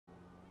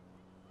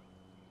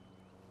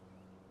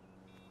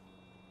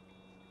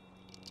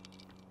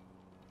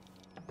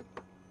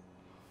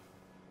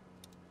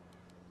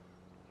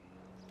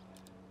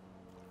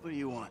What do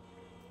you want?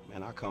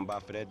 Man, I come by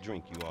for that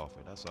drink you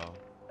offered, that's all.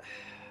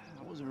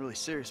 I wasn't really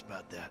serious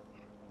about that.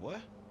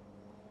 What?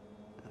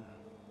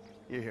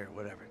 You're here,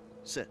 whatever.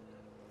 Sit.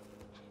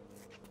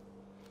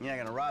 You're not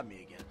gonna rob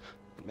me again.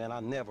 Man, I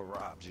never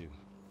robbed you.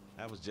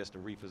 That was just a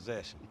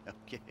repossession.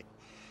 Okay.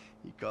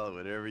 You call it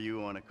whatever you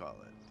want to call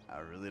it. I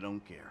really don't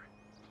care.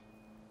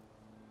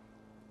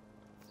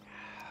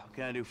 What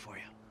can I do for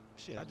you?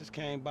 Shit, I just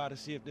came by to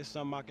see if there's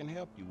something I can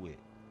help you with.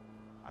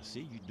 I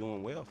see you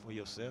doing well for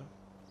yourself.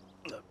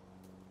 Look,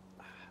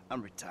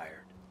 I'm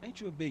retired.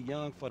 Ain't you a bit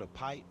young for the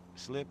pipe,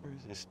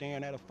 slippers, and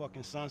staring at a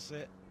fucking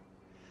sunset?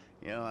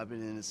 You know, I've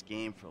been in this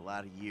game for a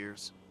lot of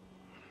years,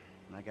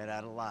 and I got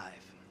out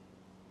alive.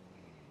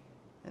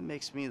 That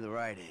makes me the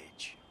right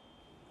age.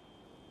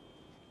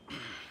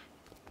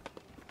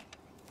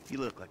 You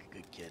look like a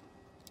good kid.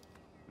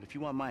 But if you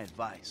want my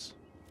advice,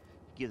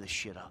 you give this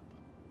shit up.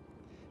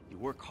 You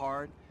work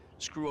hard,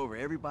 screw over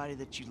everybody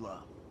that you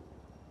love.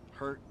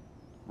 Hurt,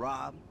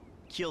 rob,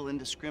 kill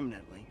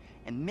indiscriminately,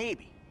 and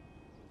maybe,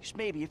 just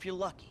maybe if you're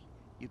lucky,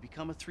 you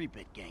become a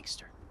 3-bit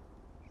gangster.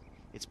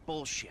 It's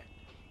bullshit.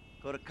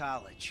 Go to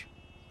college.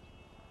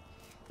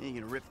 Then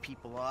you're gonna rip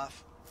people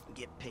off and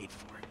get paid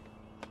for it.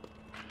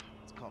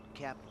 It's called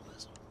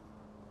capitalism.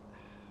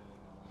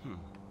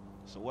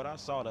 So what I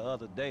saw the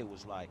other day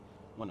was like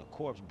when a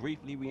corpse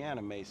briefly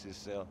reanimates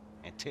itself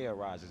and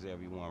terrorizes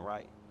everyone,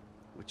 right?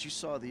 What you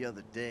saw the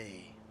other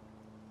day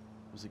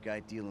was a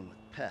guy dealing with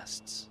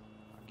pests.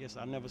 I guess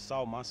I never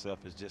saw myself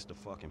as just a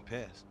fucking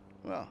pest.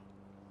 Well,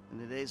 and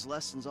today's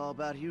lesson's all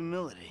about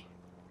humility.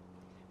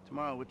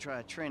 Tomorrow we'll try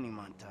a training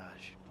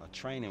montage. A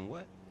training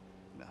what?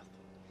 Nothing.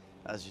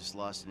 I was just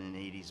lost in an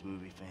 80s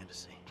movie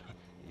fantasy.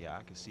 Yeah,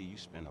 I can see you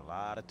spend a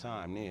lot of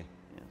time there.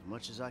 Yeah, as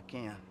much as I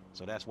can.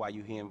 So that's why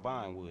you here in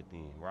Vinewood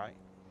then, right?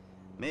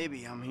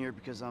 Maybe I'm here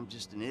because I'm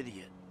just an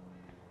idiot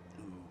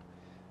who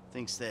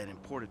thinks that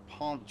imported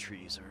palm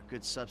trees are a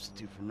good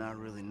substitute for not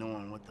really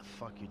knowing what the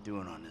fuck you're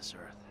doing on this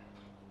earth.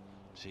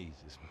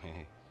 Jesus,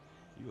 man.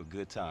 You a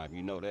good time,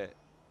 you know that?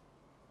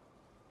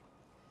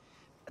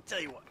 I tell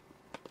you what.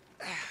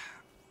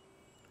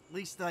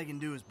 Least I can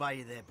do is buy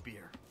you that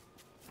beer.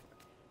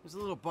 There's a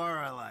little bar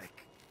I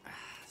like.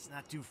 It's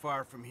not too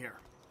far from here.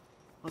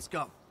 Let's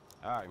go.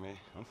 All right, man.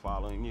 I'm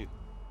following you.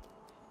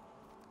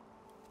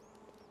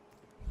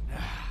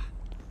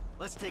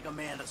 Let's take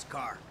Amanda's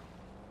car.